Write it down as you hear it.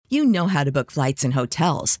You know how to book flights and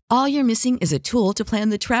hotels. All you're missing is a tool to plan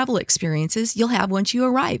the travel experiences you'll have once you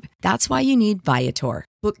arrive. That's why you need Viator.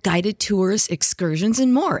 Book guided tours, excursions,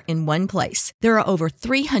 and more in one place. There are over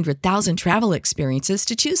 300,000 travel experiences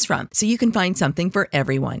to choose from, so you can find something for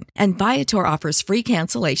everyone. And Viator offers free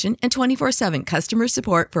cancellation and 24/7 customer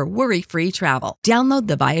support for worry-free travel. Download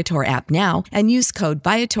the Viator app now and use code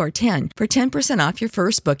Viator10 for 10% off your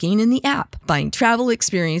first booking in the app. Find travel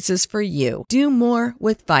experiences for you. Do more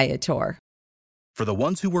with Viator. For the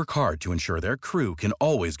ones who work hard to ensure their crew can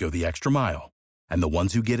always go the extra mile, and the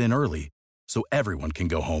ones who get in early so everyone can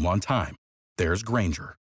go home on time, there's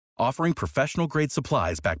Grainger, offering professional-grade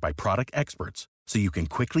supplies backed by product experts so you can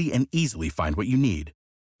quickly and easily find what you need.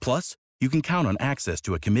 Plus, you can count on access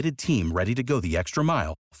to a committed team ready to go the extra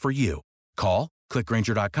mile for you. Call, click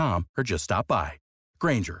Grainger.com, or just stop by.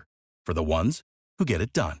 Grainger, for the ones who get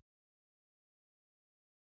it done.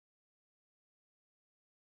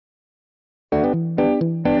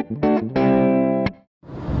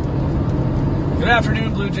 Good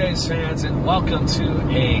afternoon, Blue Jays fans, and welcome to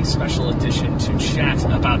a special edition to chat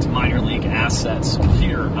about minor league assets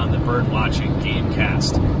here on the Birdwatching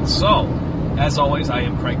Gamecast. So, as always, I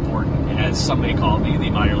am Craig Borton, as some may call me, the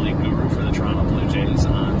minor league guru for the Toronto Blue Jays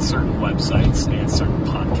on certain websites and certain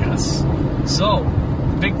podcasts. So,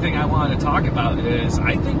 the big thing I want to talk about is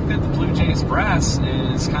I think that the Blue Jays brass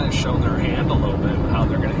is kind of showing their hand a little bit with how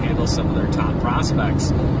they're going to handle some of their top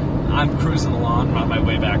prospects. I'm cruising along on my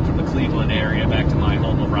way back from the Cleveland area, back to my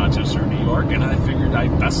home of Rochester, New York, and I figured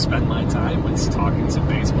I'd best spend my time with talking some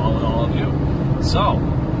baseball with all of you. So,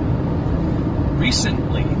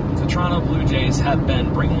 recently, the Toronto Blue Jays have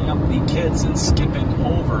been bringing up the kids and skipping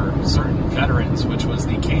over certain veterans, which was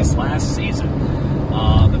the case last season.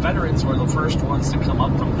 The veterans were the first ones to come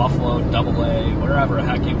up from Buffalo, AA, wherever the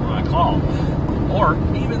heck you want to call, or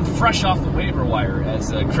even fresh off the waiver wire,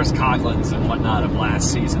 as Chris Coghlan's and whatnot of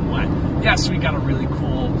last season went. Yes, we got a really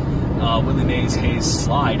cool Willie Mays Hayes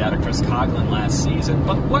slide out of Chris Coghlan last season,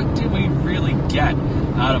 but what did we really get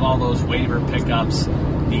out of all those waiver pickups,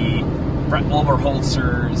 the Brett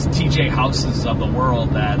Overholtzers, TJ Houses of the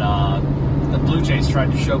world that the Blue Jays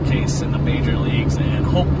tried to showcase in the major leagues and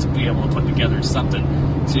hope to be able to put together something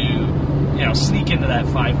to, sneak into that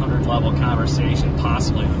 500 level conversation,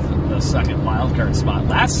 possibly the second wild card spot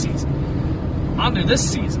last season. Onto this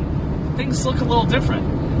season, things look a little different.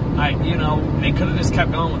 They could have just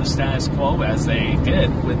kept going with the status quo as they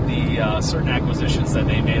did with the certain acquisitions that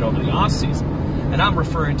they made over the offseason. And I'm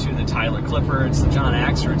referring to the Tyler Clippards, the John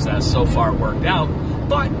Axfords that have so far worked out.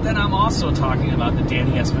 But then I'm also talking about the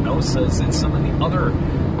Danny Espinosas and some of the other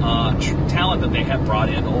talent that they have brought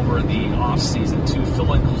in over the offseason to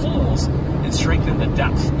fill in holes and strengthen the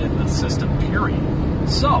depth in the system, period.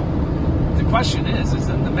 So, the question is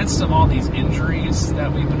in the midst of all these injuries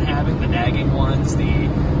that we've been having, the nagging ones, the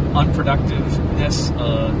unproductiveness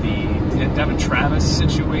of the Devin Travis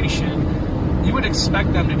situation, you would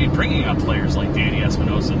expect them to be bringing up players like Danny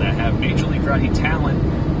Espinosa that have major league ready talent,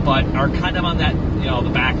 but are kind of on that, the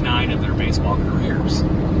back nine of their baseball careers,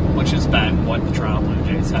 which has been what the Toronto Blue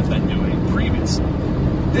Jays have been doing previously.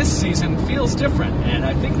 This season feels different, and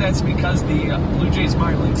I think that's because the Blue Jays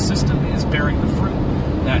minor league system is bearing the fruit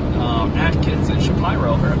that Atkins and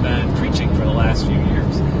Shapiro have been preaching for the last few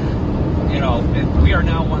years. We are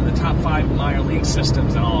now one of the top 5 minor league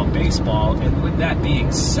systems in all of baseball, and with that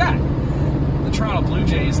being said, the Toronto Blue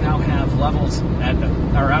Jays now have levels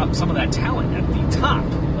some of that talent at the top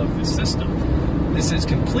of the system. This is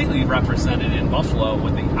completely represented in Buffalo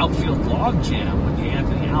with the outfield logjam with the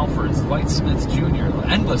Anthony Alfords, Dwight Smith Jr., the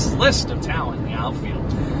endless list of talent in the outfield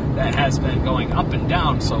that has been going up and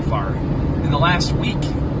down so far. In the last week,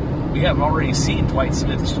 we have already seen Dwight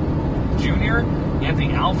Smith Jr.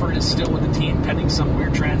 Anthony Alford is still with the team pending some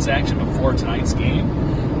weird transaction before tonight's game,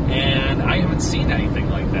 and I haven't seen anything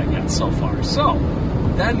like that yet so far. So,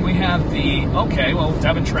 then we have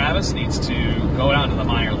Devin Travis needs to go down to the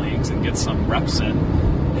minor leagues and get some reps in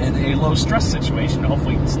a low-stress situation to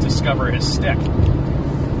hopefully discover his stick.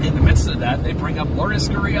 In the midst of that, they bring up Lourdes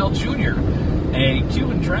Gurriel Jr., a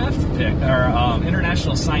Cuban draft pick, or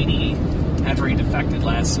international signee after he defected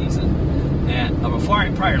last season. And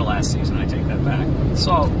prior to last season, I take that back.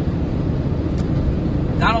 So,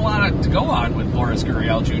 not a lot to go on with Lourdes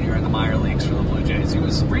Gurriel Jr. in the minor leagues for the Blue Jays. He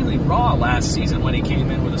was really raw last season when he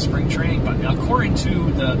came in with a spring training, but according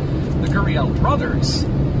to the Gurriel brothers,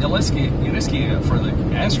 Yuniesky for the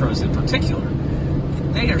Astros in particular,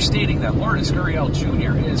 they are stating that Lourdes Gurriel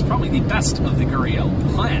Jr. is probably the best of the Gurriel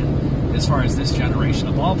clan as far as this generation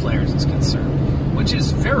of ball players is concerned, which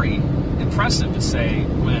is very impressive to say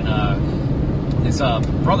when his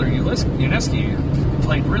brother Yuniesky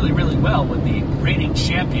played really, really well with the reigning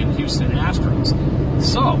champion Houston Astros.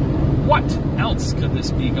 So, what else could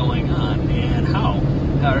this be going on, and how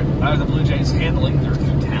are the Blue Jays handling their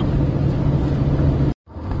new talent?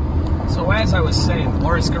 So, as I was saying,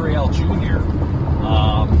 Lourdes Gurriel Jr.,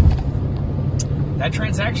 that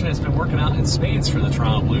transaction has been working out in spades for the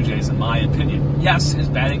Toronto Blue Jays, in my opinion. Yes, his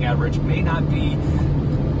batting average may not be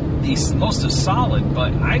the most solid,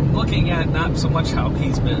 but I'm looking at not so much how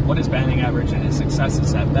he's been, what his batting average and his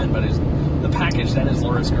successes have been, but the package that is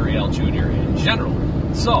Lourdes Gurriel Jr. in general.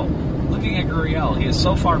 So, looking at Gurriel, he has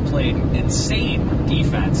so far played insane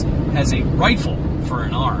defense, has a rifle for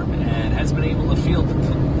an arm, and has been able to field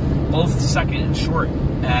both second and short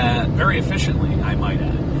very efficiently, I might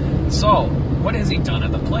add. So, what has he done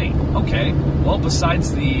at the plate? Okay, well,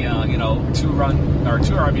 besides the 2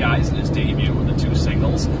 RBIs in his debut with the 2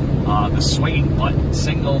 singles, the swinging butt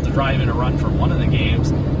single to drive in a run for one of the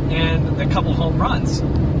games, and the couple home runs,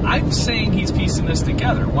 I'm saying he's piecing this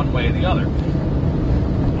together one way or the other.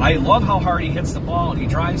 I love how hard he hits the ball and he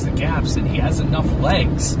drives the gaps, and he has enough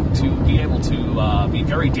legs to be able to be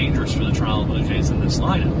very dangerous for the Toronto Blue Jays in this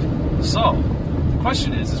lineup. So, the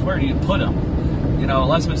question is where do you put him?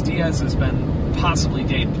 Lesmes Diaz has been possibly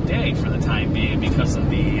day-to-day for the time being because of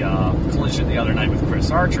the collision the other night with Chris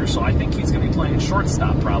Archer, so I think he's going to be playing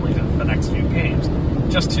shortstop probably the next few games,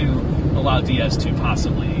 just to allow Diaz to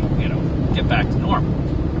possibly, get back to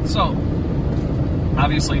normal. So,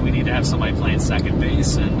 obviously we need to have somebody playing second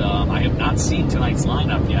base, and I have not seen tonight's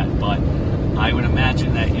lineup yet, but I would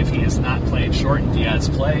imagine that if he has not played short and Diaz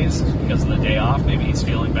plays because of the day off, maybe he's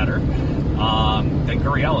feeling better, then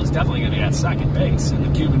Gurriel is definitely going to be at second base, and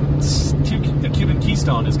the Cuban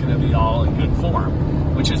Keystone is going to be all in good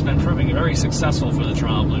form, which has been proving very successful for the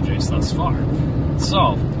Toronto Blue Jays thus far.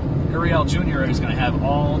 So, Gurriel Jr. is going to have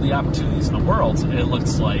all the opportunities in the world, it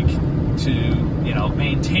looks like, to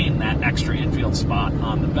maintain that extra infield spot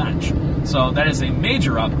on the bench. So that is a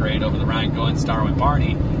major upgrade over the Ryan Goins, Darwin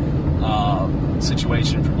Barney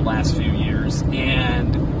situation from the last few years,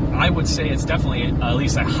 and I would say it's definitely at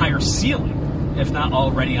least a higher ceiling, if not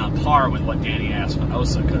already on par with what Danny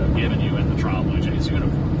Espinosa could have given you in the Toronto Blue Jays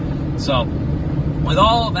uniform. So, with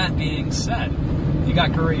all of that being said, you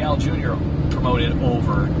got Gurriel Jr. promoted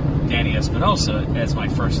over Danny Espinosa as my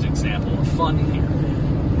first example of fun here.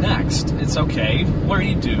 Next, it's okay, what do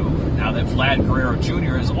you do now that Vlad Guerrero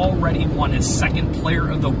Jr. has already won his second Player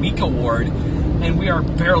of the Week award, and we are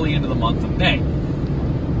barely into the month of May?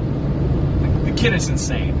 The kid is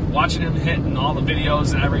insane. Watching him hit and all the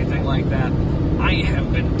videos and everything like that, I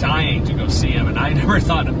have been dying to go see him, and I never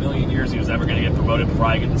thought in a million years he was ever going to get promoted before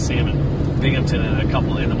I get to see him in Binghamton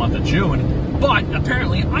in the month of June, but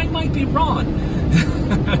apparently I might be wrong.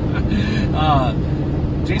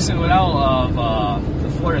 Jason Waddell of the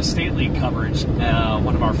Florida State League coverage,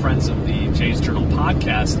 one of our friends of the Jays Journal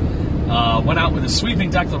podcast, went out with a sweeping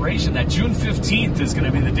declaration that June 15th is going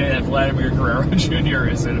to be the day that Vladimir Guerrero Jr.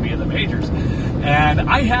 is going to be in the majors. And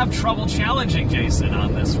I have trouble challenging Jason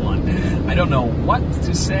on this one. I don't know what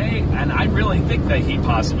to say, and I really think that he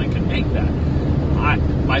possibly could make that.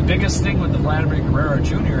 My biggest thing with the Vladimir Guerrero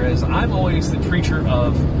Jr. is I'm always the preacher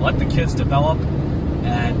of let the kids develop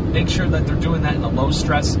and make sure that they're doing that in a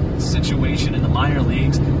low-stress situation in the minor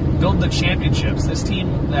leagues. Build the championships. This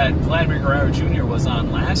team that Vladimir Guerrero Jr. was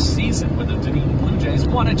on last season with the Dunedin Blue Jays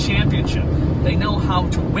won a championship. They know how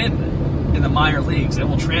to win in the minor leagues. It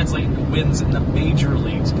will translate into wins in the major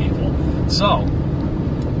leagues, people. So,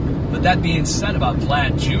 with that being said about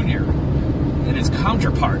Vlad Jr., and his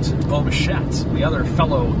counterpart, Bo Bichette, the other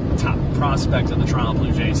fellow top prospect of the Toronto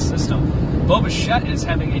Blue Jays system. Bo Bichette is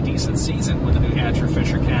having a decent season with the New Hampshire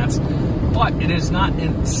Fisher Cats, but it is not an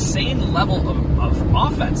insane level of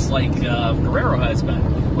offense like Guerrero has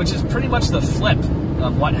been, which is pretty much the flip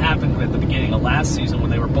of what happened at the beginning of last season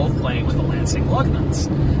when they were both playing with the Lansing Lugnuts.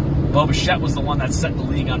 Bo Bichette was the one that set the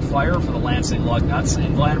league on fire for the Lansing Lugnuts,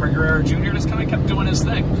 and Vladimir Guerrero Jr. just kind of kept doing his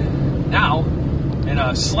thing. Now, in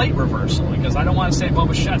a slight reversal, because I don't want to say Bo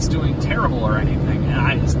Bichette's doing terrible or anything,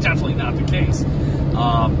 and it's definitely not the case.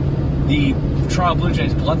 The Toronto Blue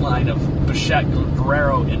Jays bloodline of Bichette,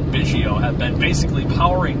 Guerrero, and Biggio have been basically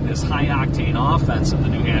powering this high-octane offense of the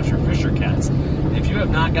New Hampshire Fisher Cats. If you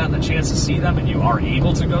have not gotten a chance to see them, and you are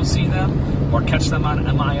able to go see them, or catch them on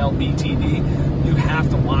MILB TV, you have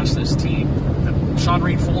to watch this team. Sean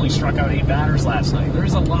Reed Foley struck out 8 batters last night.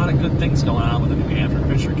 There's a lot of good things going on with the New Hampshire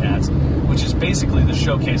Fisher Cats, which is basically the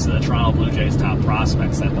showcase of the Toronto Blue Jays' top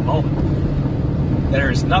prospects at the moment.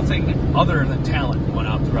 There is nothing other than talent going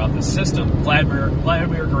out throughout the system. Vladimir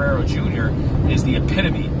Guerrero Jr. is the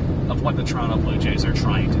epitome of what the Toronto Blue Jays are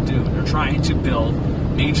trying to do. They're trying to build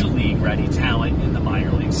major league ready talent in the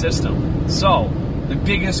minor league system. So the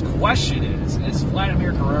biggest question is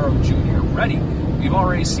Vladimir Guerrero Jr. ready? We've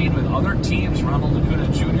already seen with other teams, Ronald Acuna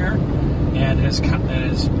Jr. and his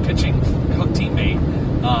pitching teammate,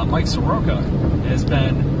 Mike Soroka, has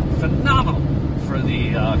been phenomenal for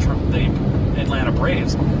the Atlanta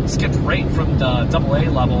Braves. Skipped right from the AA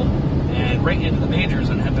level and right into the majors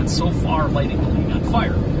and have been so far lighting the league on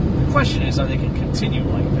fire. The question is, are they going to continue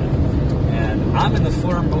like that? And I'm in the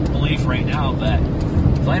firm belief right now that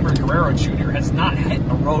Vladimir Guerrero Jr. has not hit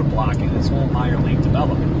a roadblock in his whole minor league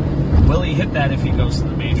development. Will he hit that if he goes to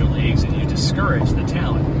the major leagues and you discourage the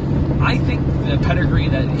talent? I think the pedigree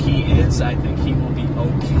that he is, I think he will be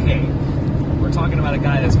okay. We're talking about a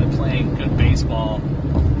guy that's been playing good baseball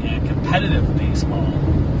and competitive baseball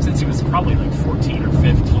since he was probably like 14 or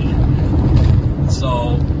 15.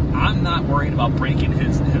 So I'm not worried about breaking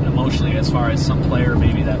him emotionally as far as some player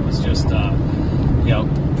maybe that was just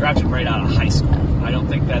drafted right out of high school. I don't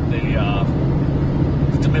think that the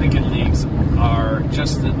Dominican leagues are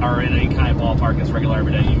in any kind of ballpark as regular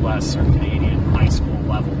everyday U.S. or Canadian high school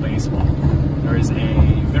level baseball. There is a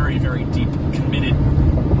very, very deep committed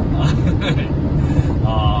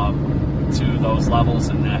to those levels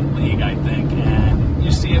in that league, I think, and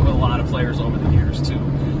you see it with a lot of players over the years too.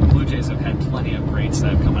 The Blue Jays have had plenty of greats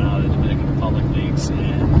that have come out of the Dominican Republic leagues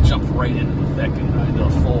and jumped right into the thick and into the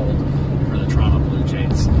fold for the Toronto Blue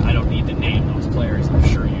Jays. I don't need to name those players. I'm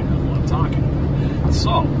sure you know who I'm talking about.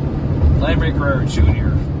 So, Vladimir Guerrero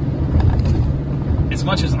Jr., as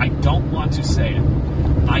much as I don't want to say it,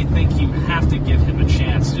 I think you have to give him a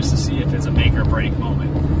chance just to see if it's a make or break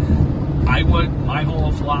moment. My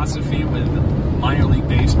whole philosophy with minor league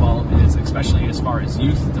baseball is, especially as far as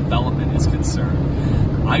youth development is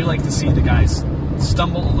concerned, I like to see the guys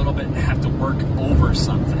stumble a little bit and have to work over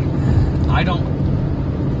something. I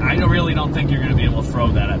really don't think you're going to be able to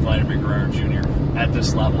throw that at Vladimir Guerrero Jr. at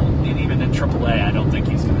this level. And even in AAA, I don't think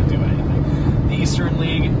he's going to do anything. The Eastern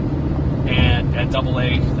League and at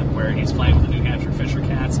AA, where he's playing with the New Hampshire Fisher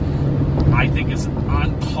Cats, I think is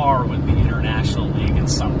on par with the International League in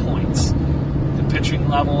some points. The pitching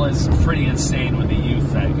level is pretty insane with the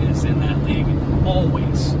youth that is in that league,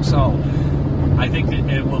 always. So I think that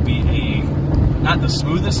it will be not the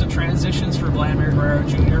smoothest of transitions for Vladimir Guerrero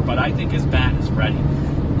Jr., but I think his bat is ready.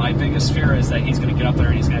 My biggest fear is that he's going to get up there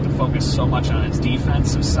and he's going to have to focus so much on his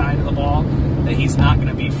defensive side of the ball that he's not going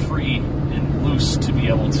to be free and loose to be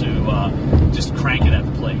able to just crank it at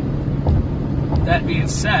the plate. That being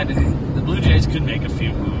said, the Blue Jays could make a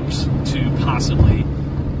few moves to possibly,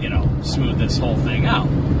 smooth this whole thing out.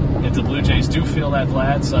 If the Blue Jays do feel that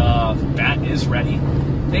Vlad's bat is ready,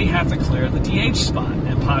 they have to clear the DH spot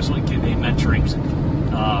and possibly give a mentoring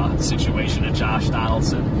situation to Josh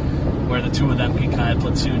Donaldson, where the two of them can kind of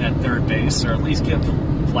platoon at third base, or at least give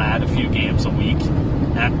Vlad a few games a week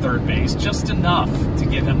at third base, just enough to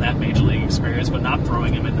give him that major league experience, but not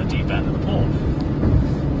throwing him in the deep end of the pool.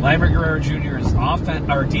 Vladimir Guerrero Jr.'s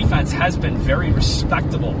defense has been very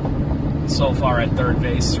respectable so far at third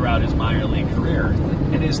base throughout his minor league career.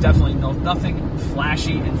 It is definitely nothing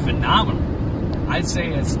flashy and phenomenal. I'd say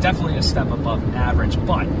it's definitely a step above average,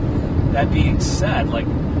 but that being said,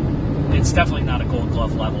 it's definitely not a Gold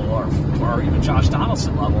Glove level or even Josh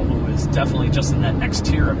Donaldson level, who is definitely just in that next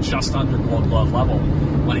tier of just under Gold Glove level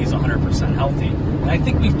when he's 100% healthy. And I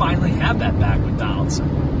think we finally have that back with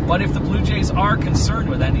Donaldson. But if the Blue Jays are concerned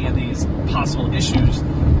with any of these possible issues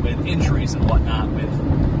with injuries and whatnot with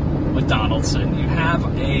Donaldson, you have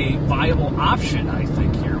a viable option, I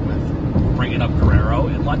think, here with bringing up Guerrero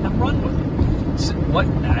and letting him run with him. So what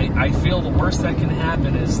I feel the worst that can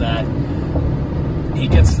happen is that he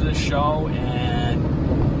gets to the show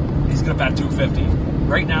and he's going to bat 250.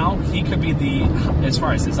 Right now, he could be as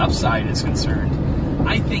far as his upside is concerned,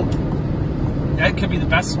 I think that could be the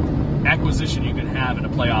best acquisition you can have in a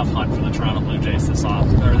playoff hunt for the Toronto Blue Jays this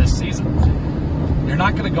season. You're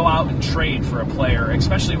not going to go out and trade for a player,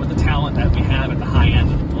 especially with the talent that we have at the high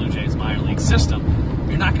end of the Blue Jays minor league system.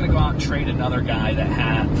 You're not going to go out and trade another guy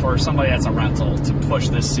for somebody that's a rental to push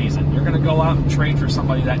this season. You're going to go out and trade for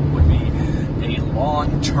somebody that would be a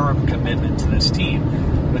long-term commitment to this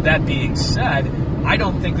team. With that being said, I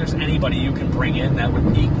don't think there's anybody you can bring in that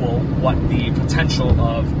would equal what the potential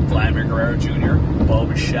of Vladimir Guerrero Jr., Bo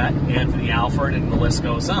Bichette, Anthony Alford, and the list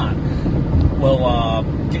goes on, will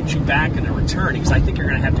get you back in a return, because I think you're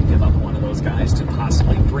going to have to give up one of those guys to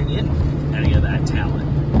possibly bring in any of that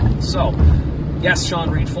talent. So, yes, Sean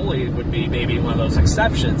Reed Foley would be maybe one of those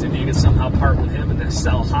exceptions. If you could somehow part with him and then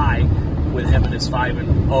sell high with him in his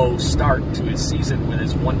 5-0 start to his season with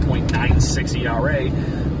his 1.96 ERA,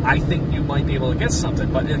 I think you might be able to get something.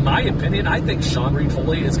 But in my opinion, I think Sean Reed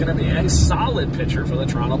Foley is going to be a solid pitcher for the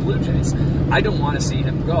Toronto Blue Jays. I don't want to see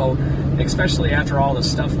him go, especially after all the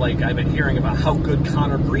stuff like I've been hearing about how good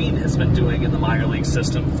Connor Green has been doing in the minor league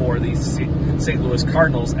system for the St. Louis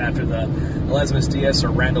Cardinals after the Lesmus Diaz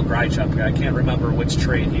or Randall Grichuk. I can't remember which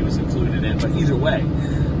trade he was included in, but either way,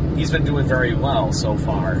 he's been doing very well so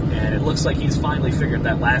far, and it looks like he's finally figured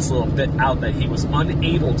that last little bit out that he was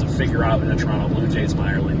unable to figure out in a Toronto Blue Jays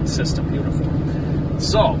minor league system uniform.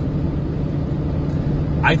 So,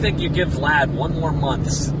 I think you give Vlad one more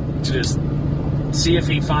month to just see if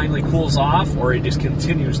he finally cools off or he just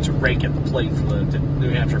continues to rake at the plate for the New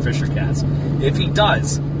Hampshire Fisher Cats. If he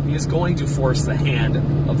does, he is going to force the hand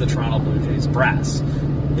of the Toronto Blue Jays brass.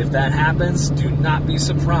 If that happens, do not be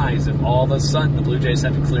surprised if all of a sudden the Blue Jays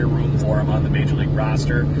have to clear room for him on the Major League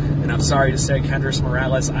roster. And I'm sorry to say, Kendrys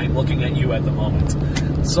Morales, I'm looking at you at the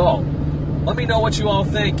moment. So, let me know what you all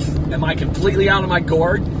think. Am I completely out of my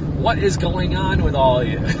gourd? What is going on with all of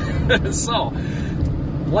you? So,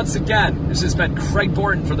 once again, this has been Craig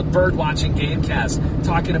Borden for the Birdwatching Gamecast,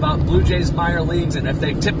 talking about Blue Jays minor leagues and if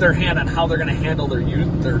they tip their hand on how they're going to handle their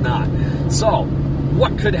youth or not. So,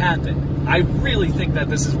 what could happen? I really think that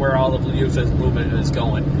this is where all the youth movement is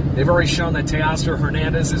going. They've already shown that Teoscar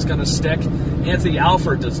Hernandez is going to stick. Anthony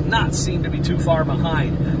Alford does not seem to be too far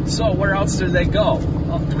behind. So where else do they go?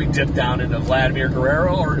 Do we dip down into Vladimir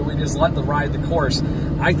Guerrero, or do we just let them ride the course?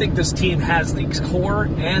 I think this team has the core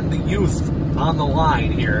and the youth on the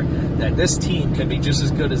line here, that this team can be just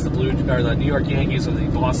as good as the New York Yankees or the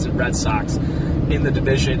Boston Red Sox in the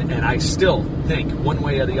division, and I still think one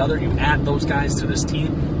way or the other, you add those guys to this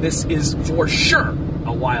team, this is for sure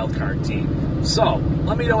a wild card team. So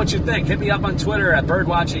let me know what you think. Hit me up on Twitter at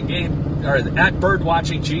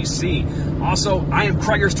BirdwatchingGC. Also, I am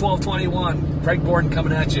Craigers1221. Craig Borden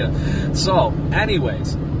coming at you. So,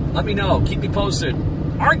 anyways, let me know. Keep me posted.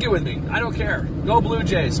 Argue with me. I don't care. Go Blue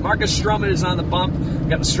Jays. Marcus Stroman is on the bump. We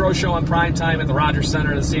got the Stroh Show on primetime at the Rogers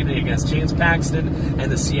Center this evening against James Paxton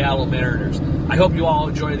and the Seattle Mariners. I hope you all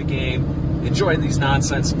enjoy the game. Enjoy these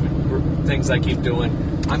nonsense things I keep doing.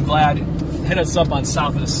 I'm glad. Hit us up on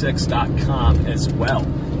southofthesix.com as well.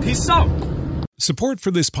 Peace out. Support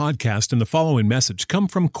for this podcast and the following message come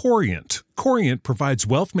from Corient. Corient provides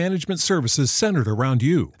wealth management services centered around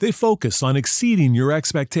you. They focus on exceeding your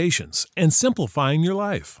expectations and simplifying your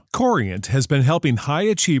life. Corient has been helping high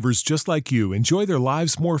achievers just like you enjoy their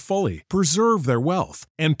lives more fully, preserve their wealth,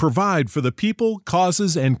 and provide for the people,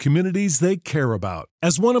 causes, and communities they care about.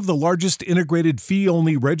 As one of the largest integrated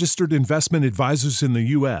fee-only registered investment advisors in the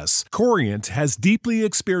U.S., Corient has deeply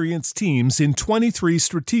experienced teams in 23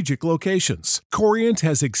 strategic locations. Corient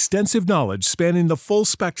has extensive knowledge spanning the full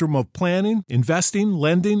spectrum of planning, investing,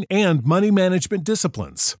 lending, and money management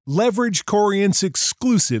disciplines. Leverage Corient's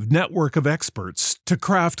exclusive network of experts to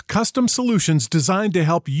craft custom solutions designed to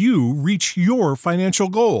help you reach your financial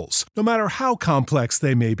goals, no matter how complex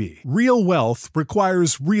they may be. Real wealth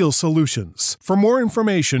requires real solutions. For more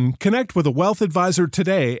information, connect with a wealth advisor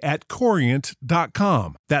today at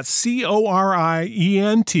Corient.com. That's Corient.com.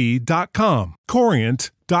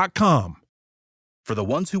 Corient.com. For the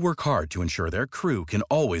ones who work hard to ensure their crew can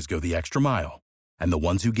always go the extra mile, and the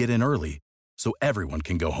ones who get in early so everyone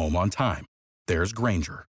can go home on time, there's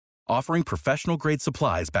Grainger, offering professional-grade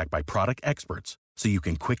supplies backed by product experts so you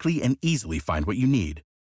can quickly and easily find what you need.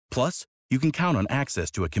 Plus, you can count on access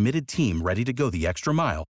to a committed team ready to go the extra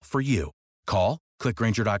mile for you. Call, click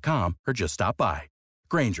Grainger.com, or just stop by.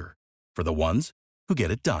 Grainger, for the ones who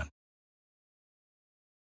get it done.